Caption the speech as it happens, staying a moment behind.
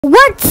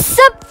What's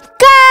up,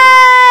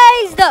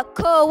 guys? The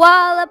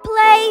Koala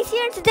Plays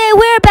here. Today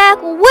we're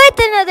back with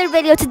another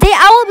video. Today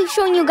I will be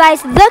showing you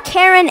guys the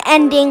Karen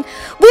ending.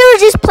 We were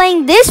just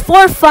playing this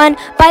for fun,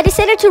 but I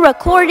decided to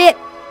record it.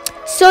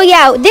 So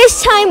yeah,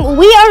 this time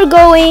we are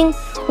going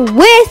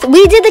with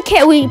we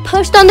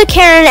pushed on the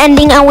Karen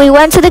ending and we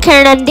went to the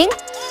Karen ending.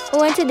 We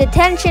went to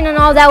detention and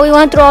all that. We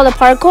went through all the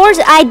parkours.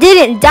 I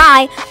didn't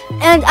die,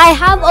 and I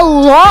have a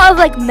lot of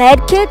like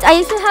med kits. I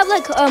used to have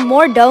like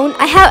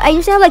I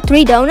used to have like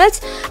 3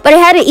 donuts, but I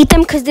had to eat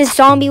them because this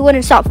zombie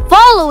wouldn't stop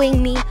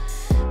following me.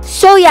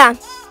 So yeah,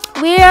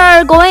 we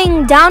are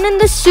going down in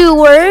the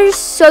sewers.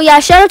 So yeah,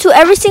 shout out to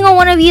every single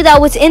one of you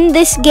that was in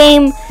this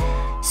game.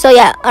 So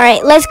yeah, all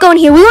right, let's go in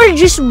here. We were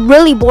just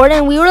really bored,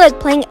 and we were like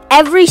playing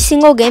every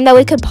single game that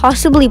we could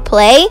possibly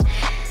play.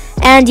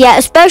 And yeah,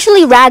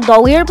 especially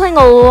Ragdoll. We were playing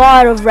a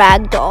lot of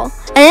Ragdoll.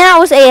 And then I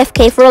was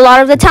AFK for a lot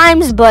of the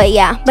times, but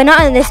yeah, but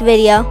not in this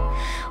video.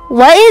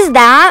 What is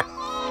that?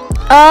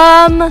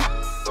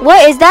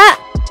 What is that?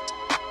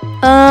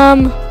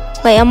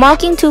 Wait, I'm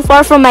walking too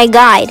far from my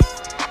guide.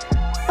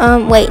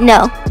 Wait,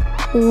 no.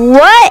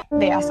 What?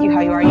 They ask you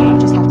how you are, you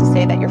just have to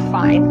say that you're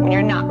fine when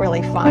you're not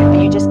really fine,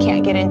 but you just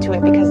can't get into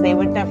it because they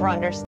would never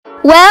understand.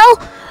 Well,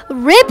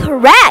 rip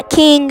Rat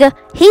King.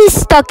 He's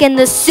stuck in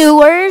the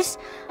sewers.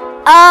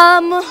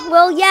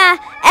 Well, yeah,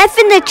 F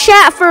in the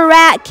chat for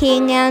Rat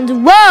King,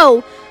 and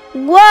whoa,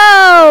 where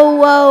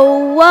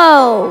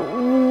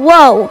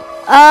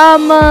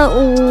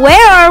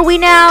are we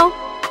now?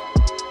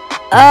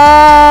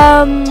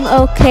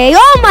 Okay,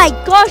 oh my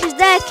gosh, is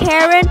that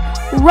Karen?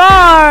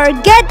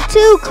 Rawr, get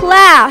to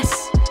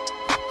class.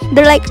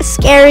 They're like,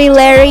 Scary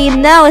Larry.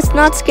 No, it's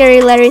not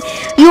Scary Larry.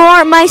 You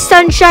aren't my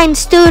sunshine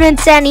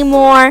students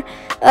anymore.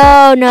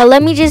 Oh no,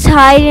 let me just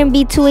hide in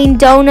between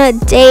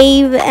Donut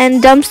Dave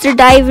and Dumpster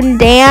Dive and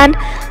Dan.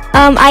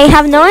 I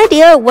have no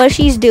idea what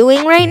she's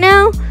doing right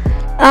now.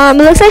 It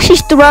looks like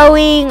she's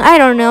throwing, I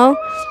don't know.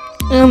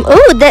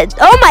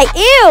 Oh my,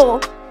 ew.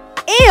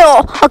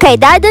 Okay,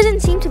 that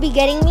doesn't seem to be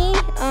getting me.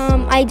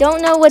 I don't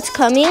know what's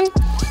coming.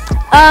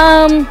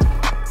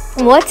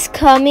 What's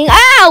coming?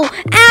 Ow,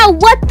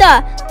 what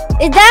the?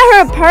 Is that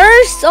her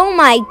purse? Oh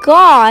my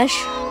gosh.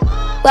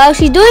 Well,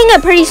 she's doing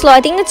it pretty slow.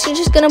 I think it's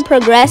just gonna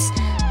progress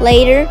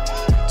later.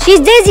 She's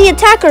dizzy.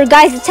 Attack her,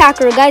 guys. Attack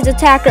her, guys.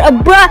 Attack her.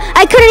 Bruh,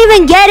 I couldn't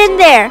even get in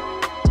there.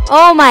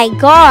 Oh my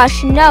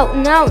gosh. No.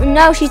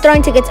 She's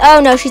throwing tickets.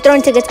 Oh no, she's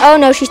throwing tickets. Oh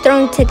no, she's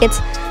throwing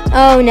tickets.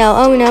 Oh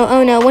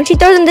no. When she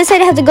throws them this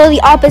side, I have to go the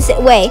opposite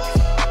way.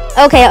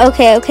 Okay. I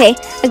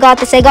got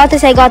this.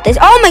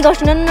 Oh my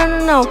gosh.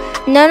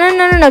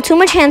 No. Too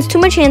much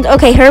hands.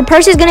 Okay, her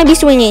purse is gonna be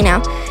swinging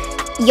now.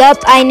 Yup,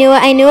 I knew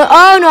it.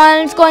 Oh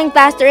no, it's going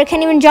faster. I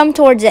can't even jump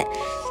towards it.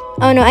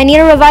 Oh no, I need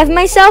to revive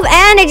myself,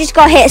 and I just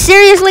got hit.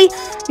 Seriously?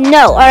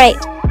 No. All right,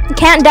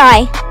 can't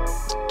die.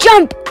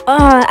 Jump.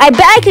 I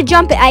bet I could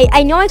jump it.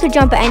 I know I could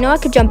jump it.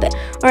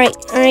 All right,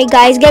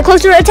 guys, get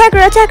closer. Attack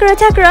her.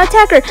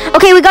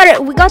 Okay, we got it.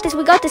 We got this.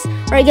 All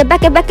right, get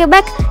back.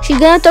 She's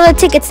gonna throw the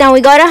tickets down. We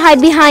gotta hide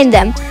behind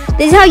them.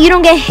 This is how you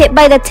don't get hit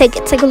by the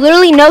tickets. Like,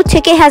 literally no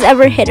ticket has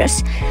ever hit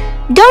us.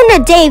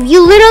 Donut Dave,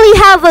 you literally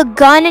have a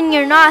gun and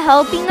you're not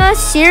helping us?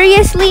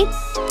 Seriously?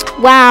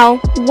 Wow,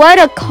 what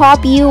a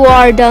cop you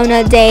are,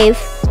 Donut Dave.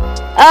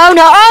 Oh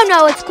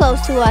no, it's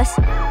close to us.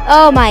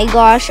 Oh my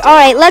gosh. All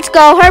right, let's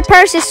go. Her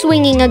purse is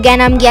swinging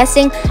again, I'm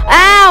guessing.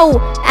 Ow.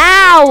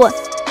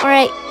 All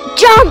right,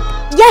 jump.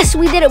 Yes,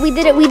 we did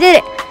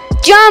it.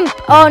 Jump.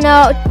 Oh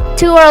no,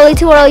 too early.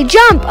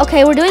 Jump.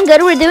 Okay, we're doing good.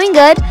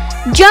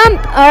 Jump.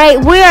 All right,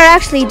 we are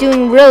actually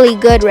doing really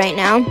good right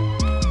now.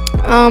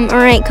 All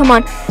right, come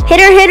on.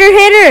 Hit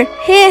her.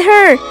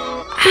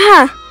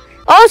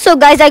 Also,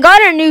 guys, I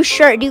got a new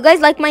shirt. Do you guys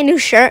like my new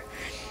shirt?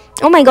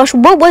 Oh my gosh,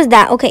 what was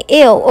that? Okay,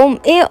 ew.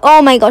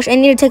 Oh my gosh, I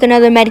need to take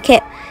another med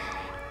kit.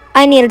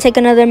 And he needs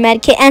another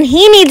med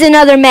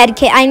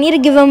kit. I need to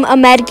give him a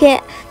med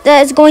kit.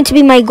 That's going to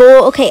be my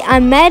goal. Okay,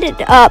 I'm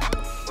medded up.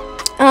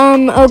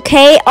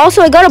 Okay.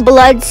 Also, I got a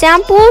blood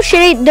sample.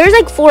 There's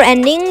like 4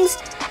 endings.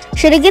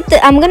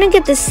 I'm gonna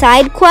get the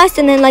side quest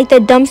and then like the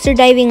dumpster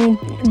diving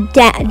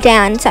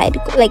Dan side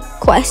like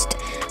quest.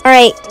 All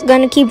right,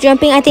 gonna keep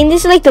jumping. I think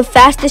this is like the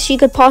fastest she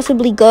could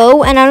possibly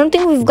go, and I don't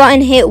think we've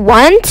gotten hit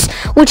once,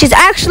 which is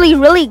actually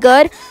really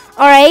good.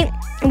 All right,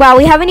 wow,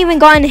 we haven't even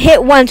gotten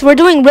hit once. We're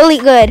doing really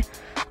good.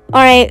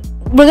 All right,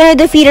 we're gonna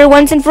defeat her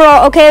once and for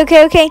all. Okay.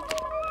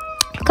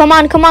 Come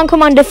on,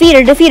 defeat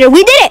her.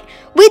 We did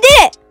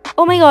it.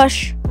 Oh my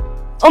gosh,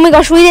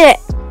 we did it.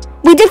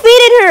 We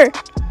defeated her.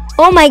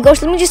 Oh my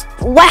gosh, let me just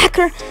whack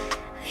her.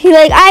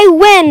 I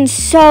win.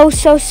 So,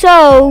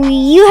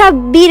 you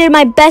have beaten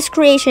my best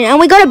creation. And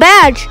we got a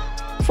badge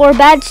for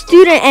Bad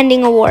Student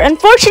Ending Award.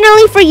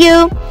 Unfortunately for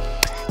you,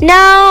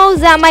 now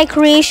that my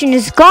creation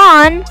is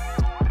gone,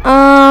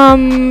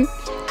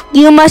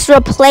 you must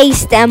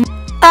replace them.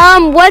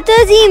 What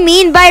does he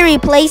mean by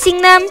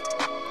replacing them?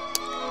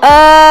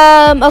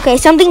 Okay,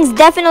 something's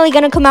definitely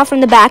gonna come out from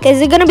the back.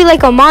 Is it gonna be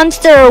like a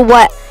monster or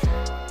what?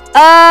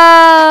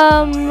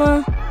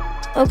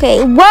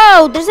 Okay,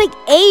 whoa, there's like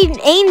 8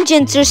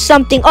 agents or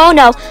something. Oh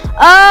no,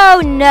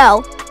 oh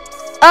no,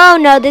 oh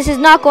no, this is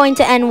not going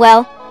to end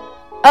well.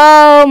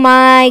 Oh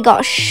my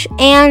gosh.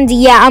 And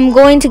yeah, I'm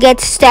going to get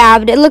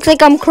stabbed. It looks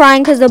like I'm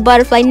crying because of the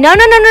butterfly. No,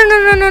 no, no, no, no,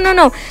 no, no, no,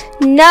 no.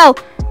 No.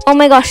 Oh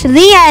my gosh.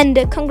 The end.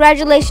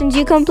 Congratulations.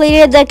 You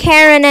completed the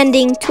Karen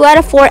ending. 2 out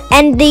of 4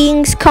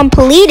 endings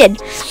completed.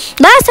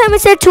 Last time it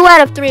said 2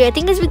 out of 3. I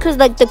think it's because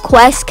like the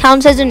quest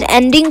counts as an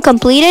ending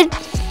completed.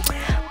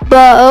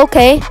 But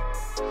okay.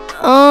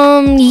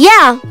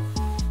 Yeah.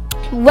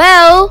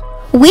 Well,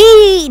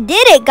 we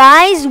did it,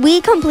 guys.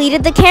 We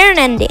completed the Karen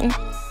ending.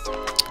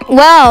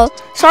 Well,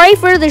 sorry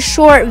for the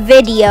short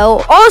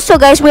video. Also,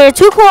 guys, we're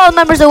 2 cool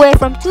members away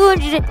from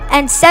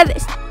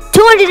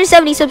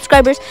 270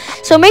 subscribers.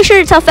 So make sure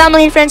to tell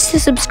family and friends to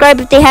subscribe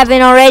if they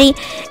haven't already.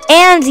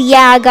 And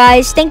yeah,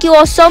 guys, thank you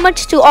all so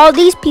much to all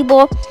these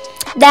people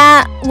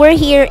that were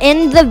here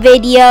in the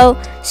video.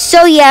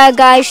 So yeah,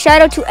 guys,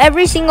 shout out to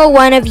every single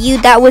one of you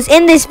that was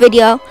in this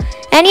video.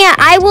 And yeah,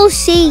 I will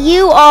see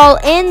you all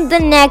in the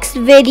next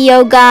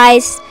video,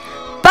 guys.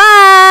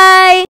 Bye.